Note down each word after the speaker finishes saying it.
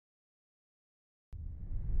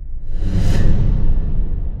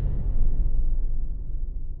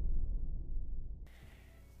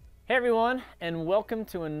Hey everyone, and welcome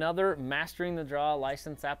to another Mastering the Draw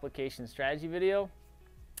license application strategy video.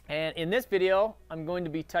 And in this video, I'm going to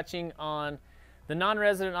be touching on the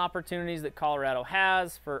non-resident opportunities that Colorado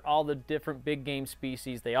has for all the different big game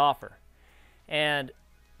species they offer. And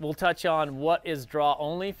we'll touch on what is draw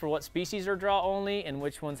only, for what species are draw only, and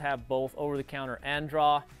which ones have both over-the-counter and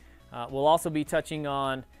draw. We'll also be touching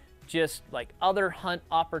on just like other hunt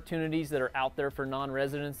opportunities that are out there for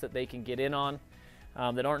non-residents that they can get in on.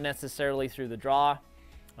 That aren't necessarily through the draw.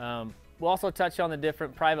 We'll also touch on the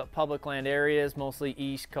different private public land areas, mostly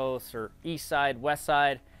East Coast or East Side, West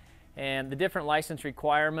Side, and the different license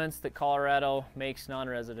requirements that Colorado makes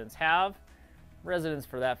non-residents have, residents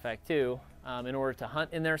for that fact too, in order to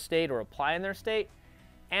hunt in their state or apply in their state,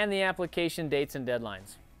 and the application dates and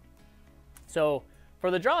deadlines. So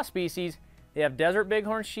for the draw species, they have desert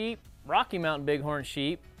bighorn sheep, Rocky Mountain bighorn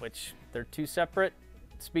sheep, which they're two separate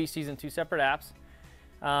species and two separate apps.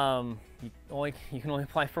 You can only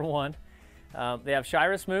apply for one. They have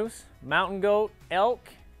Shiras moose, mountain goat, elk,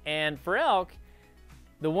 and for elk,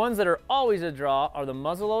 the ones that are always a draw are the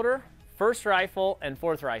muzzleloader, first rifle, and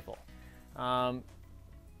fourth rifle.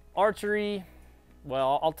 Archery,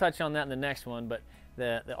 well, I'll touch on that in the next one, but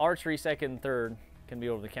the archery second and third can be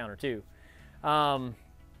over the counter too.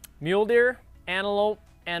 Mule deer, antelope,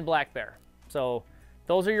 and black bear. So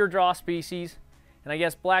those are your draw species. And I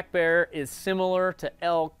guess black bear is similar to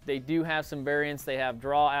elk. They do have some variants. They have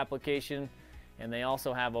draw application, and they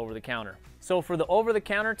also have over-the-counter. So for the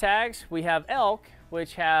over-the-counter tags, we have elk,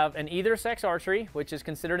 which have an either sex archery, which is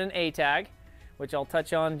considered an A tag, which I'll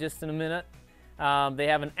touch on just in a minute. They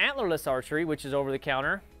have an antlerless archery, which is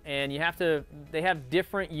over-the-counter, and they have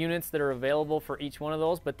different units that are available for each one of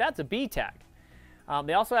those, but that's a B tag.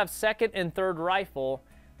 They also have second and third rifle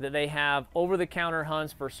that they have over-the-counter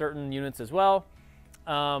hunts for certain units as well.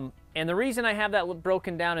 And the reason I have that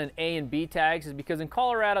broken down in A and B tags is because in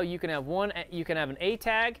Colorado you can have an A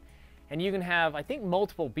tag, and you can have, I think,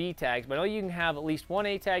 multiple B tags, but I know you can have at least one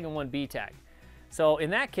A tag and one B tag. So in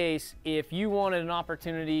that case, if you wanted an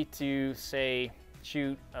opportunity to, say,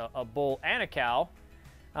 shoot a bull and a cow,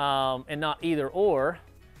 and not either or,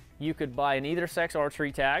 you could buy an either sex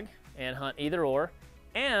archery tag and hunt either or,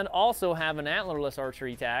 and also have an antlerless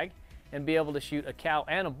archery tag and be able to shoot a cow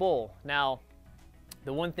and a bull. Now,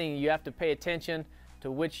 the one thing you have to pay attention to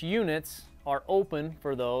which units are open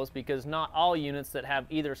for those, because not all units that have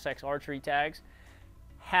either sex archery tags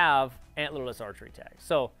have antlerless archery tags.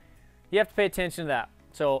 So you have to pay attention to that.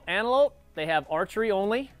 So antelope, they have archery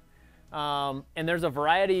only, and there's a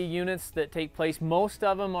variety of units that take place. Most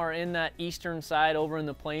of them are in that eastern side over in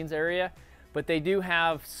the plains area, but they do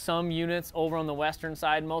have some units over on the western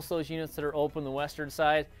side. Most of those units that are open the western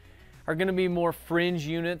side are going to be more fringe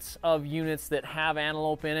units of units that have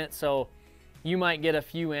antelope in it. So you might get a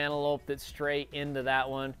few antelope that stray into that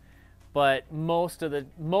one, but most of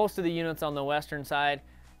the units on the western side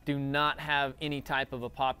do not have any type of a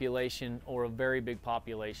population or a very big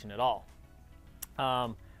population at all.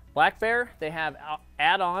 Black bear, they have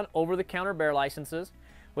add-on over-the-counter bear licenses,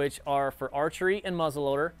 which are for archery and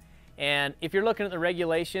muzzleloader. And if you're looking at the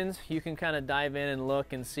regulations, you can kind of dive in and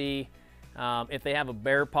look and see if they have a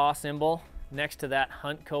bear paw symbol next to that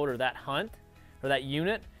hunt code or that hunt or that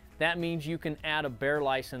unit. That means you can add a bear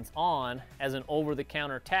license on as an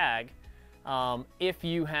over-the-counter tag if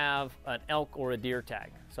you have an elk or a deer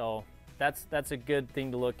tag. So that's a good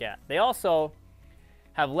thing to look at. They also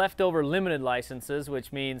have leftover limited licenses,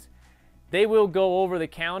 which means they will go over the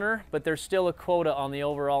counter, but there's still a quota on the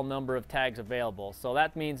overall number of tags available. So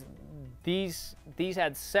that means these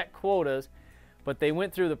had set quotas, but they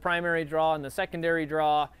went through the primary draw and the secondary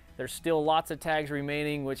draw. There's still lots of tags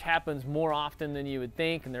remaining, which happens more often than you would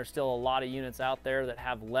think, and there's still a lot of units out there that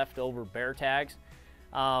have leftover bear tags.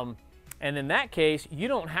 And in that case, you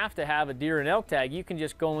don't have to have a deer and elk tag. You can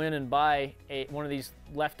just go in and buy one of these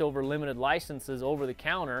leftover limited licenses over the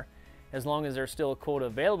counter, as long as there's still a quota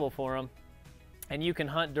available for them, and you can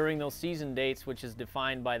hunt during those season dates, which is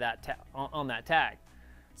defined by that on that tag.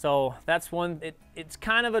 So that's one. It's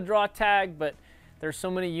kind of a draw tag, but there's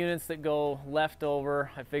so many units that go left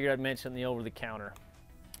over. I figured I'd mention the over-the-counter.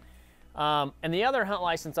 And the other hunt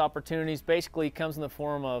license opportunities basically comes in the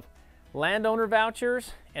form of landowner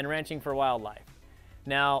vouchers and ranching for wildlife.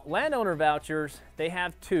 Now, landowner vouchers, they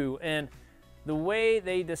have two, and the way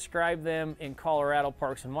they describe them in Colorado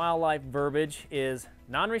Parks and Wildlife verbiage is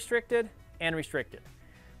non-restricted and restricted,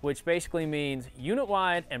 which basically means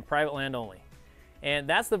unit-wide and private land only. And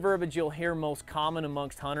that's the verbiage you'll hear most common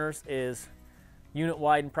amongst hunters is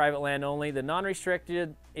unit-wide and private land only. The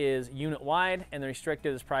non-restricted is unit-wide, and the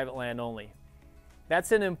restricted is private land only.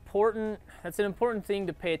 that's an important thing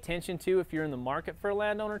to pay attention to if you're in the market for a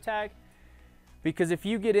landowner tag. Because if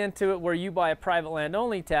you get into it where you buy a private land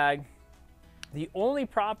only tag, the only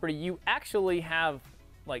property you actually have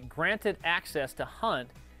like granted access to hunt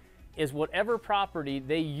is whatever property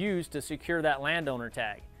they use to secure that landowner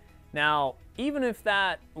tag. Now, even if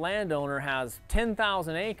that landowner has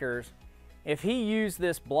 10,000 acres, if he used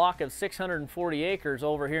this block of 640 acres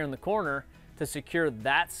over here in the corner to secure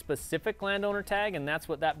that specific landowner tag, and that's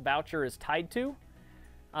what that voucher is tied to,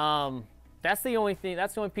 that's the only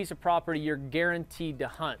piece of property you're guaranteed to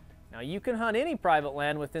hunt. Now, you can hunt any private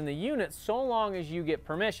land within the unit so long as you get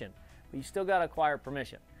permission, but you still got to acquire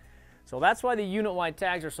permission. So that's why the unit-wide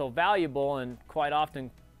tags are so valuable and quite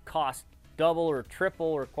often cost double or triple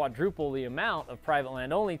or quadruple the amount of private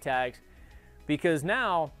land only tags, because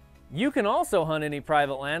now you can also hunt any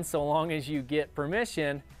private land so long as you get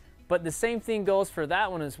permission. But the same thing goes for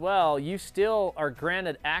that one as well. You still are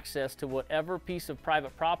granted access to whatever piece of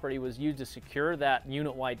private property was used to secure that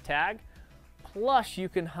unit-wide tag. Plus, you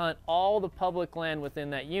can hunt all the public land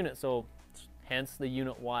within that unit, so hence the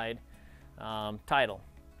unit-wide title.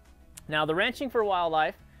 Now, the ranching for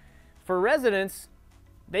wildlife, for residents,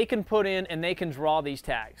 they can put in and they can draw these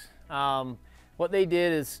tags. What they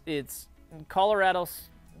did is, Colorado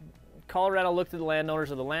looked at the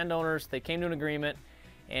landowners, they came to an agreement,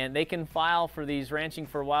 and they can file for these ranching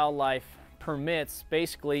for wildlife permits.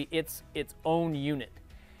 Basically, it's its own unit.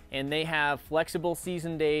 And they have flexible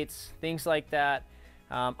season dates, things like that.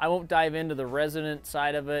 I won't dive into the resident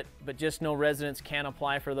side of it, but just know residents can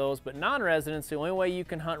apply for those. But non-residents, the only way you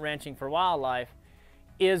can hunt ranching for wildlife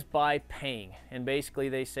is by paying. And basically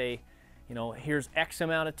they say, you know, here's X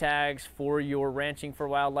amount of tags for your ranching for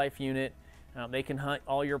wildlife unit. They can hunt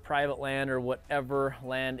all your private land or whatever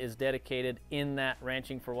land is dedicated in that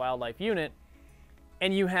ranching for wildlife unit.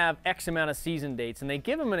 And you have X amount of season dates, and they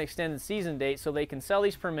give them an extended season date so they can sell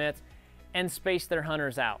these permits and space their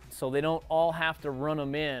hunters out, so they don't all have to run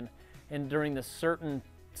them in and during the certain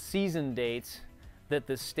season dates that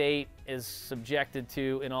the state is subjected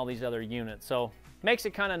to in all these other units. So makes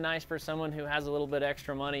it kind of nice for someone who has a little bit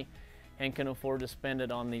extra money and can afford to spend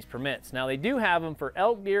it on these permits. Now, they do have them for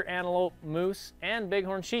elk, deer, antelope, moose, and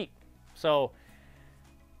bighorn sheep. So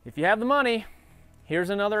if you have the money,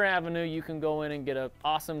 here's another avenue you can go in and get an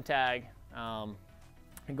awesome tag and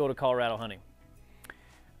go to Colorado hunting.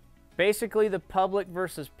 Basically, the public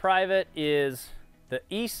versus private is the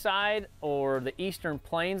east side or the eastern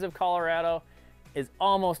plains of Colorado is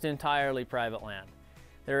almost entirely private land.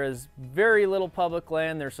 There is very little public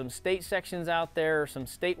land. There's some state sections out there, some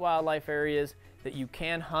state wildlife areas that you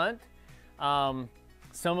can hunt.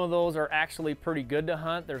 Some of those are actually pretty good to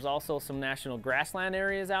hunt. There's also some national grassland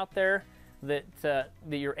areas out there that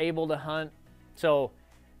you're able to hunt. So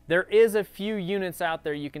there is a few units out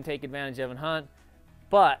there you can take advantage of and hunt,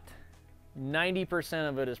 but 90%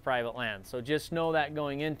 of it is private land. So just know that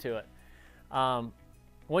going into it.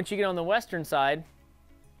 Once you get on the western side,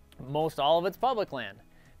 most all of it's public land.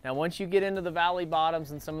 Now, once you get into the valley bottoms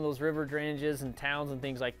and some of those river drainages and towns and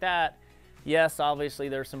things like that, yes, obviously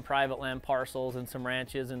there's some private land parcels and some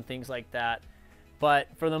ranches and things like that. But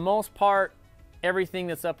for the most part, everything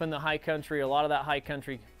that's up in the high country, a lot of that high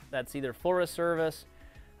country, that's either Forest Service,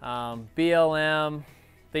 BLM,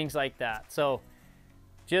 things like that. So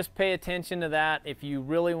just pay attention to that. If you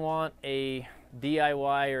really want a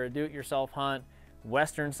DIY or a do-it-yourself hunt,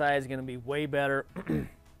 western side is going to be way better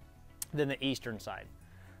than the eastern side.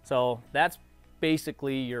 So that's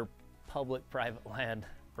basically your public-private land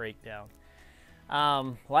breakdown.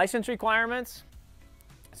 License requirements.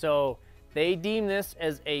 So they deem this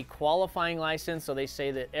as a qualifying license. So they say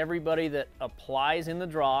that everybody that applies in the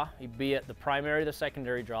draw, be it the primary or the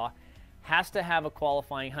secondary draw, has to have a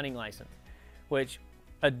qualifying hunting license, which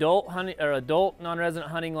adult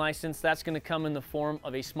non-resident hunting license, that's going to come in the form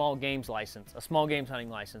of a small games license, a small games hunting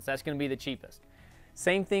license. That's going to be the cheapest.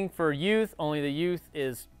 Same thing for youth, only the youth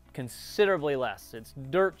is considerably less. It's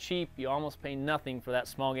dirt cheap. You almost pay nothing for that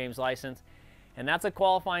small games license. And that's a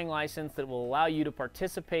qualifying license that will allow you to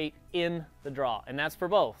participate in the draw. And that's for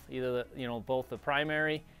both, either both the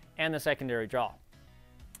primary and the secondary draw.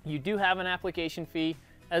 You do have an application fee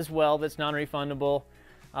as well that's non-refundable,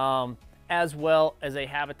 as well as a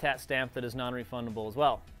habitat stamp that is non-refundable as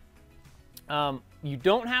well. You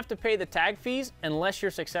don't have to pay the tag fees unless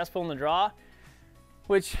you're successful in the draw,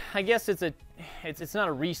 which I guess it's not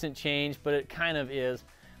a recent change, but it kind of is.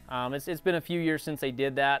 It's been a few years since they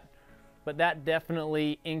did that, but that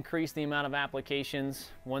definitely increased the amount of applications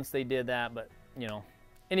once they did that. But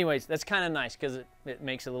anyways, that's kind of nice because it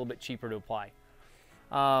makes it a little bit cheaper to apply.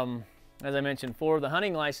 As I mentioned, the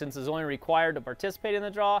hunting license is only required to participate in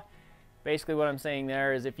the draw. Basically what I'm saying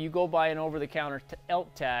there is if you go buy an over-the-counter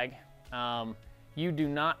elk tag, you do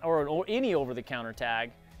not, or any over-the-counter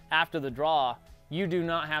tag after the draw, you do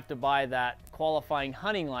not have to buy that qualifying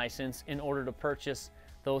hunting license in order to purchase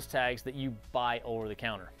those tags that you buy over the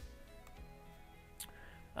counter.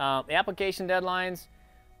 The application deadlines,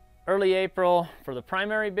 early April for the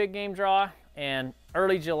primary big game draw and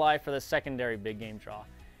early July for the secondary big game draw.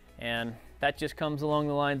 And that just comes along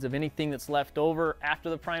the lines of anything that's left over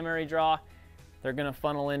after the primary draw, they're gonna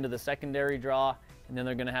funnel into the secondary draw, and then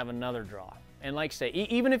they're gonna have another draw. And like I say,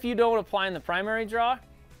 even if you don't apply in the primary draw,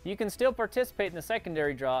 you can still participate in the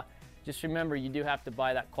secondary draw. Just remember, you do have to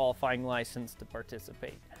buy that qualifying license to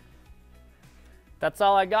participate. That's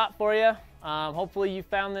all I got for you. Hopefully you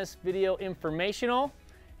found this video informational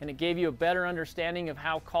and it gave you a better understanding of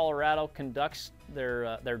how Colorado conducts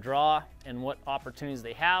their draw and what opportunities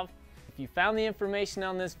they have. If you found the information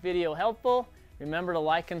on this video helpful, remember to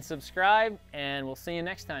like and subscribe, and we'll see you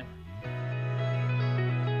next time.